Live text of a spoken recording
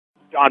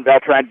John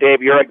Beltran, Dave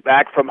Urich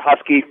back from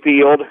Husky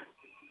Field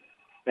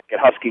at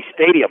Husky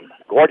Stadium.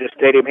 Gorgeous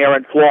stadium here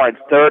in Florence.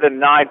 3rd and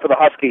 9 for the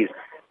Huskies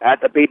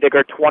at the Beat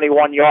Digger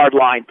 21-yard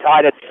line,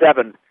 tied at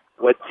 7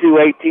 with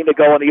 2:18 to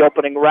go in the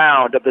opening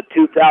round of the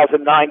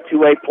 2009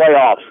 2A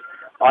playoffs.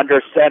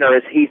 Under center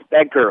is Heath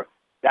Benker.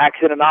 Backs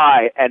in an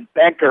eye, and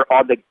Benker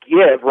on the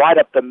give right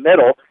up the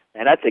middle,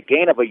 and that's a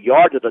gain of a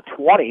yard to the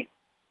 20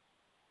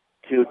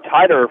 to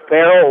Tyler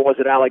Farrell, or was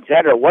it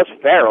Alexander? It was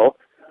Farrell,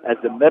 as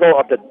the middle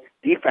of the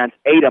defense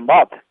ate him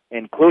up,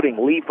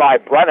 including Levi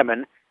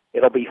Brenneman.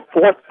 It'll be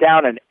 4th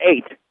down and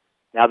 8.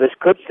 Now this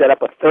could set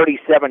up a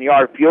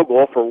 37-yard field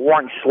goal for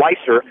Warren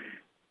Schleicher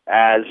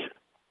as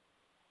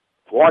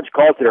Florence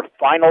calls their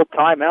final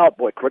timeout.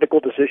 Boy, critical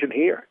decision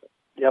here.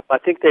 Yep, I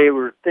think they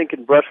were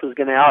thinking Brush was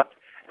going to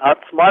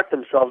outsmart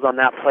themselves on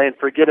that play and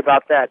forget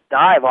about that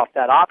dive off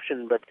that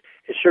option, but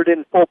it sure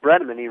didn't fool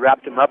Brenneman. He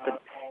wrapped him up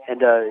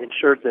and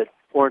ensured that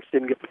Florence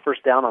didn't get the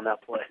first down on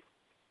that play.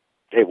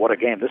 Hey, what a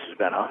game this has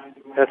been, huh?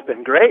 That's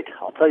been great.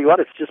 I'll tell you what,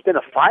 it's just been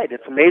a fight.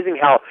 It's amazing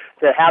how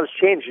the halves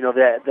change. You know,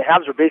 the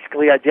halves are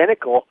basically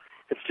identical.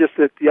 It's just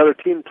that the other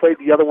team played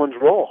the other one's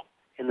role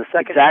in the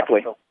second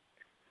exactly. half.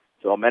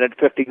 So a minute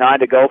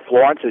 59 to go.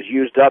 Florence has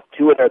used up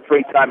 2 of their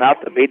 3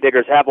 timeouts. The Beat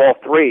Diggers have all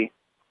 3.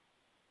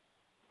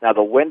 Now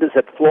the wind is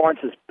at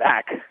Florence's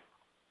back.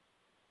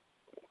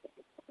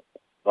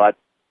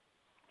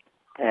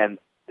 And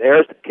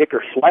there's the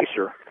kicker,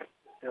 Schleicher.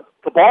 Yep.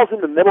 The ball's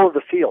in the middle of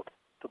the field.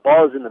 The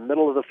ball is in the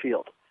middle of the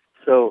field.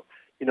 So,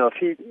 you know,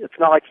 it's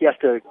not like he has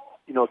to,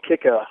 you know,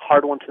 kick a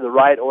hard one to the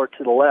right or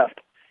to the left.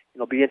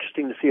 It'll be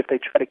interesting to see if they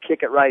try to kick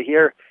it right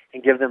here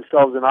and give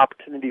themselves an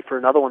opportunity for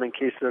another one in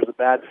case there's a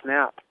bad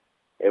snap.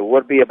 It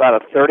would be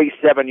about a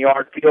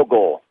 37-yard field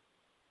goal.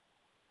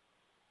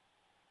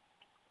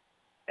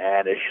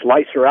 And is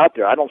Schleicher out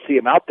there? I don't see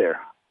him out there.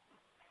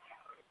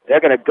 They're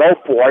going to go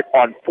for it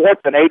on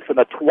 4th and 8 from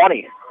the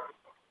 20.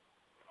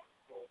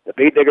 The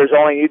Beat Diggers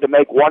only need to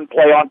make one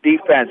play on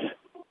defense.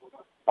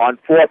 On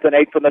 4th and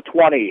 8 from the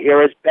 20,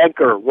 here is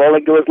Benker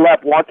rolling to his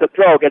left, wants to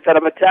throw, gets out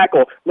of a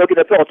tackle, looking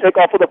to throw, take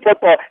off with the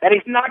football, and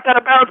he's knocked out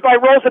of bounds by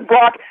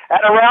Rosenbrock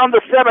at around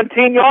the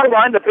 17-yard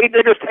line. The Beat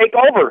Diggers take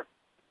over.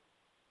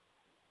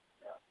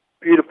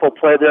 Beautiful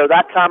play there.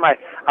 That time I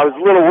was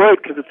a little worried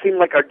because it seemed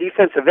like our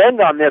defensive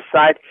end on this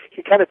side,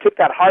 he kind of took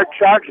that hard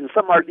charge, and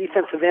something our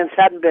defensive ends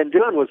hadn't been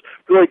doing was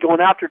really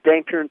going after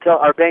Banker until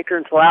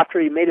after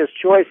he made his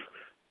choice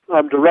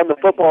to run the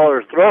football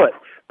or throw it.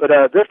 But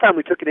this time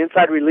we took an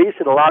inside release.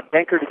 It allowed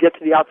Banker to get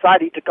to the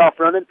outside. He took off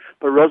running,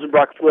 but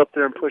Rosenbrock flew up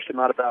there and pushed him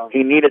out of bounds.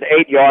 He needed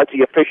 8 yards.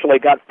 He officially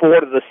got 4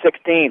 to the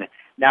 16.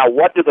 Now,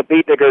 what do the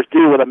Beat Diggers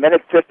do with a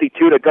minute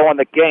 52 to go in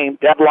the game,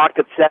 deadlocked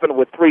at 7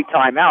 with 3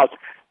 timeouts,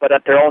 but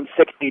at their own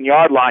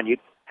 16-yard line? You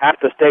have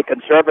to stay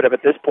conservative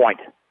at this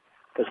point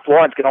because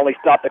Florence can only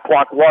stop the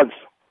clock once.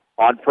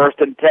 On 1st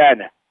and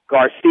 10,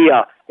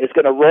 Garcia is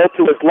going to roll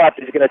to his left.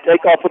 He's going to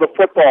take off with the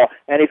football,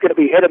 and he's going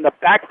to be hit in the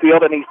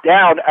backfield, and he's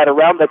down at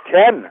around the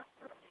 10.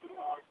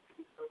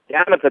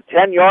 Down at the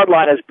 10-yard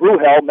line as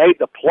Bruhel made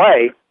the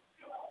play.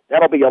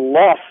 That'll be a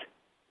loss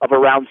of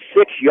around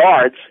 6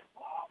 yards.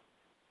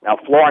 Now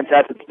Florence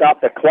hasn't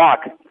stopped the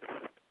clock.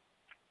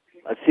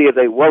 Let's see if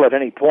they will at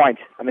any point.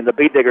 I mean, the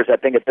Beat Diggers, I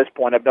think, at this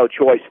point have no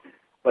choice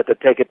but to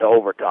take it to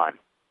overtime.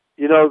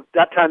 You know,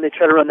 that time they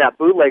tried to run that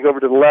bootleg over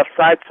to the left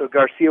side, so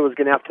Garcia was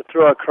going to have to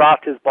throw across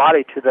his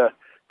body to the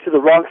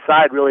wrong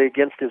side, really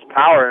against his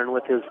power, and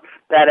with his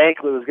bad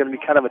ankle, it was going to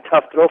be kind of a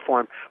tough throw for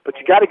him. But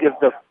you got to give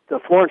the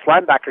Florence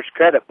linebackers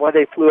credit. Boy,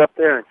 they flew up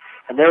there,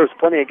 and there was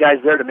plenty of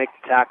guys there to make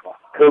the tackle.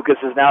 Kukas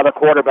is now the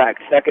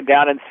quarterback. 2nd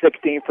down and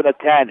 16 for the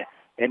 10.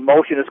 In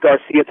motion is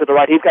Garcia to the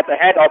right. He's got the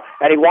head up,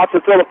 and he wants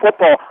to throw the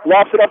football.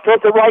 Lofts it up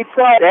towards the right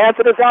side.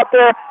 Hanson is out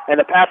there, and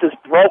the pass is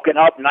broken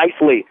up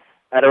nicely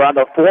at around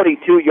the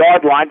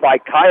 42-yard line by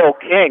Kyle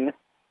King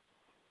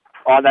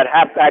on that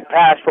halfback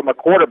pass from a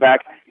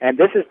quarterback. And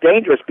this is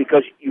dangerous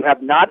because you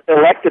have not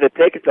elected to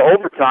take it to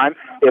overtime.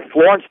 If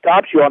Florence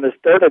stops you on this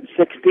 3rd and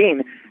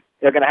 16,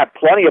 they're going to have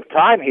plenty of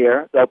time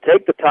here. They'll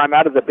take the time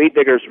out if the Beat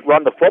Diggers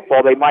run the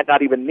football. They might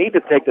not even need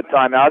to take the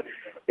time out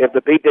if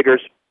the Beat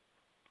Diggers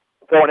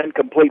throw an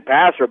incomplete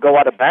pass or go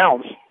out of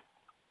bounds.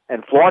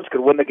 And Florence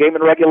could win the game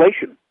in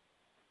regulation.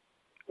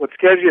 What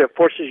scares you, it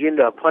forces you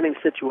into a punting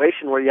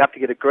situation where you have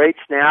to get a great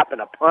snap and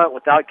a punt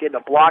without getting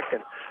a block,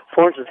 and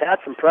Florence has had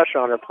some pressure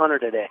on her punter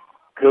today.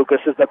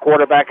 Kukas is the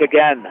quarterback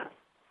again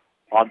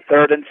on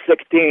 3rd and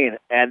 16,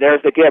 and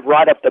there's the give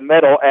right up the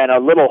middle, and a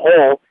little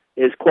hole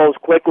is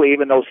closed quickly,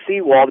 even though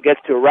Seawald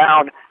gets to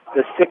around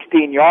the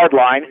 16-yard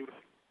line,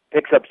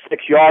 picks up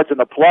 6 yards in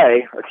the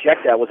play, or check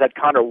that, was that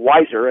Connor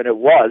Weiser, and it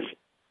was.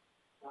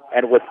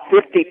 And with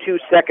 52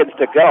 seconds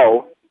to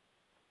go,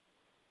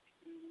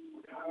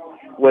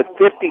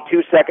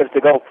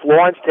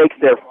 Florence takes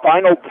their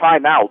final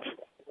timeout.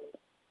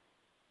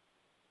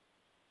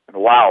 And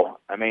wow,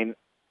 I mean,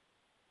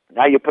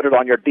 now you put it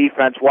on your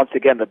defense once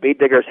again. The Beat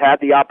Diggers had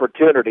the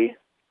opportunity,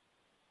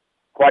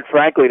 quite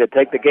frankly, to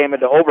take the game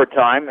into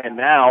overtime, and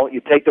now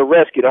you take the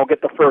risk. You don't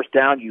get the first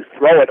down. You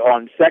throw it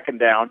on 2nd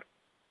down.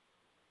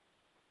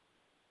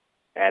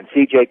 And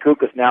C.J.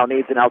 Kukas now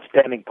needs an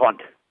outstanding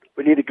punt.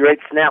 We need a great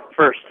snap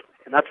first.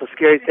 And that's a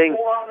scary thing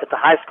at the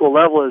high school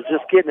level, is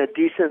just getting a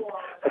decent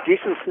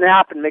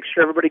snap and make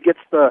sure everybody gets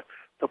the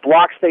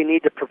blocks they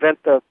need to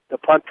prevent the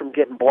punt from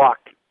getting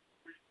blocked.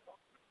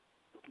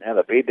 And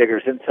the Bead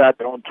Diggers inside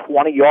their own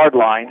 20-yard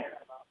line.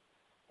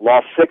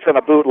 Lost 6 on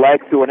a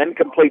bootleg through an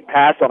incomplete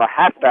pass on a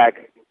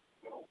halfback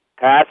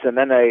pass, and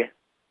then a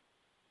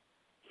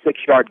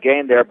 6-yard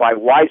gain there by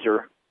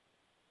Weiser.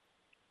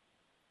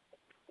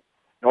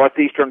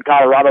 Northeastern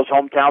Colorado's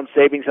hometown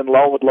savings and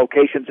loan with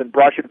locations in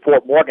Brush and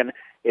Fort Morgan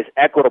is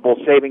Equitable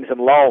Savings and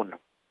Loan.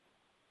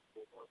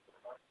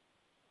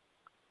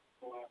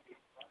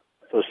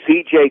 So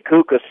C.J.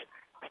 Kukas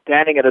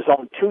standing at his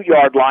own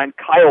 2-yard line.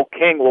 Kyle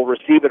King will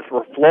receive it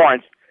for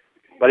Florence,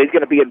 but he's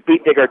going to be in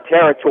Beat Digger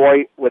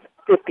territory with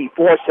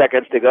 54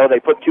 seconds to go.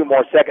 They put 2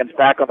 more seconds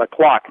back on the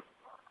clock.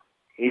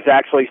 He's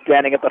actually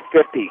standing at the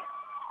 50.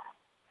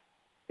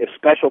 If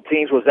special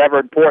teams was ever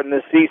important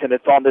this season,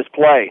 it's on this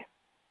play.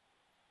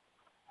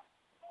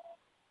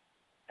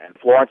 And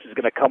Florence is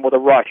going to come with a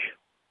rush.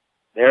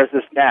 There's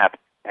the snap,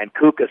 and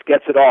Kukas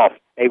gets it off.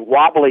 A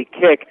wobbly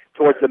kick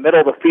towards the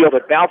middle of the field.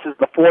 It bounces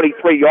the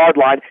 43-yard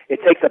line. It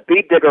takes a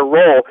Beat Digger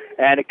roll,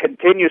 and it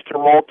continues to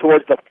roll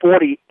towards the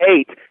 48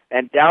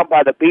 and down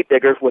by the Beat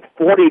Diggers with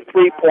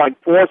 43.4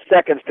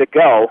 seconds to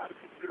go.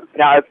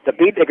 Now, if the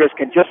Beat Diggers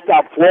can just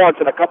stop Florence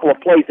in a couple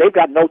of plays, they've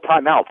got no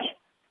timeouts.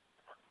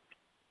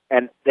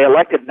 And they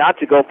elected not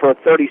to go for a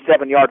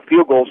 37-yard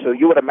field goal, so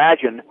you would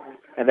imagine,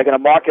 and they're going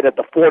to mark it at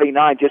the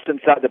 49, just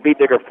inside the Beat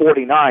Digger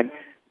 49,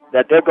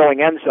 that they're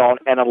going end zone,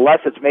 and unless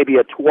it's maybe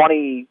a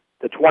 20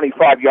 to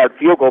 25-yard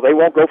field goal, they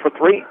won't go for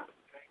 3.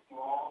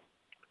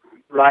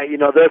 Right,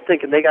 they're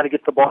thinking they got to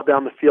get the ball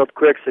down the field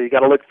quick, so you got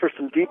to look for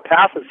some deep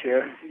passes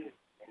here.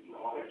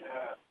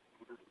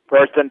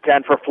 First and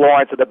 10 for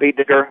Florence at the Beat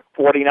Digger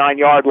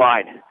 49-yard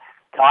line.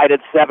 Tied at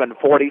 7,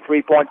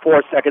 43.4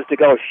 seconds to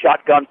go.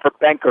 Shotgun for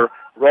Benker,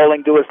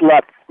 rolling to his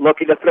left,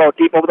 looking to throw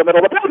deep over the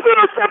middle. The pass is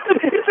intercepted.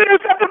 It's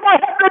intercepted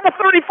by Hector at the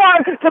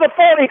 35 to the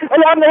 40,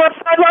 along the left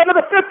sideline to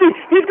the 50.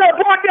 He's got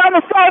blocked down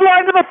the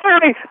sideline to the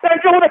 30.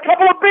 Benker with a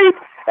couple of beats,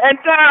 and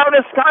down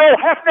is Kyle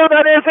Hefner.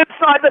 That is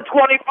inside the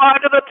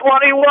 25 to the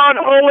 21.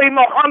 Holy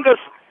Mohungus.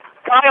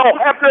 Kyle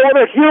Hefner with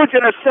a huge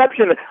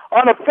interception,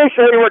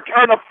 unofficially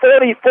returned of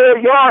 44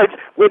 yards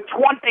with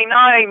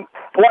 29.9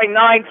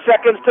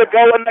 seconds to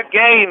go in the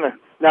game.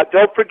 Now,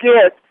 don't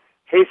forget,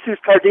 Jesus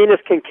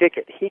Cardenas can kick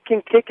it. He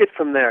can kick it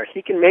from there.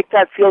 He can make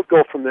that field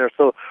goal from there.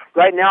 So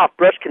right now, if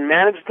Brush can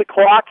manage the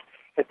clock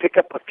and pick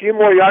up a few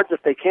more yards,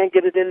 if they can't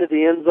get it into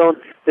the end zone,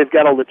 they've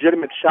got a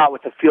legitimate shot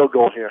with a field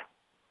goal here.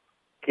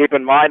 Keep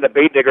in mind the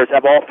Beat Diggers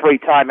have all 3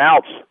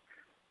 timeouts.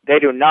 They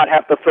do not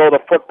have to throw the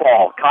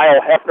football.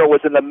 Kyle Hefner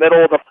was in the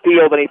middle of the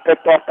field, and he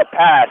picked off the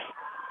pass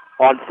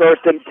on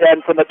 1st and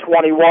 10 from the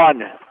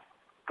 21.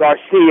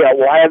 Garcia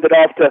will hand it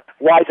off to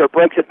Weiser,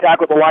 breaks a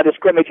tackle at the line of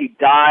scrimmage. He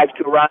dives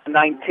to around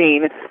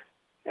 19,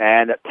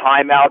 and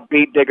timeout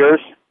Beat Diggers.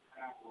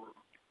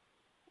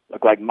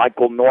 Look like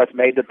Michael North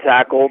made the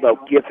tackle. They'll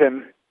give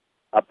him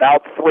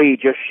about 3,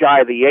 just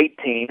shy of the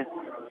 18.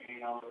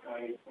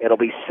 It'll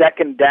be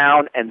 2nd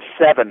down and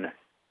 7.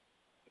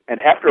 And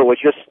Hefner was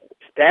just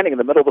standing in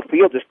the middle of the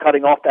field, just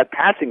cutting off that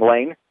passing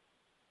lane.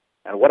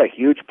 And what a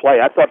huge play.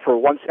 I thought for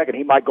 1 second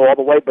he might go all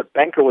the way, but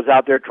Benker was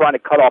out there trying to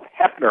cut off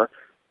Hefner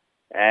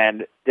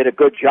and did a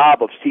good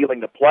job of sealing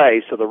the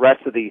play, so the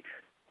rest of the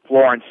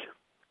Florence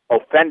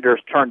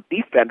offenders turned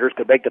defenders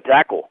to make the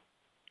tackle.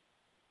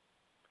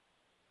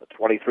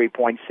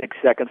 23.6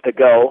 seconds to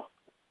go.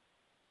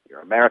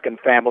 Your American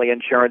Family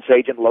Insurance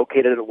agent,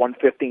 located at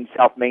 115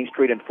 South Main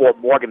Street in Fort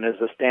Morgan, is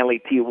the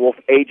Stanley T. Wolf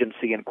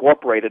Agency,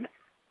 Incorporated.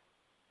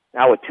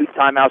 Now with 2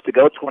 timeouts to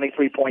go,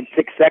 23.6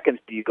 seconds,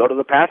 do you go to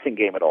the passing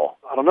game at all?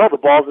 I don't know. The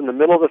ball's in the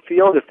middle of the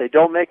field. If they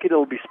don't make it,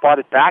 it'll be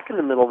spotted back in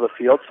the middle of the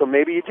field, so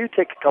maybe you do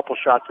take a couple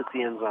shots at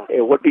the end zone.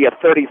 It would be a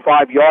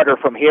 35-yarder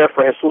from here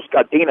for Jesus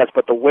Cardenas,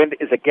 but the wind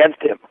is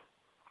against him.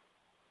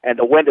 And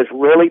the wind has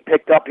really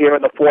picked up here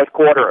in the 4th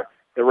quarter.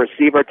 The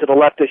receiver to the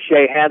left is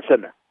Shea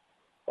Hansen.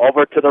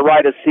 Over to the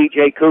right is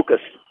C.J.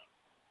 Kukas.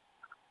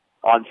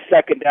 On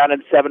 2nd down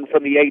and 7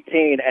 from the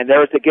 18, and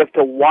there's the gift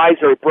to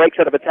Weiser. He breaks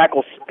out of a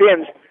tackle,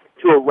 spins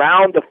to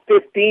around the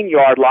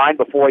 15-yard line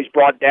before he's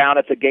brought down.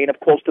 It's a gain of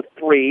close to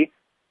 3.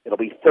 It'll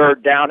be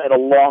 3rd down and a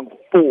long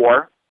 4.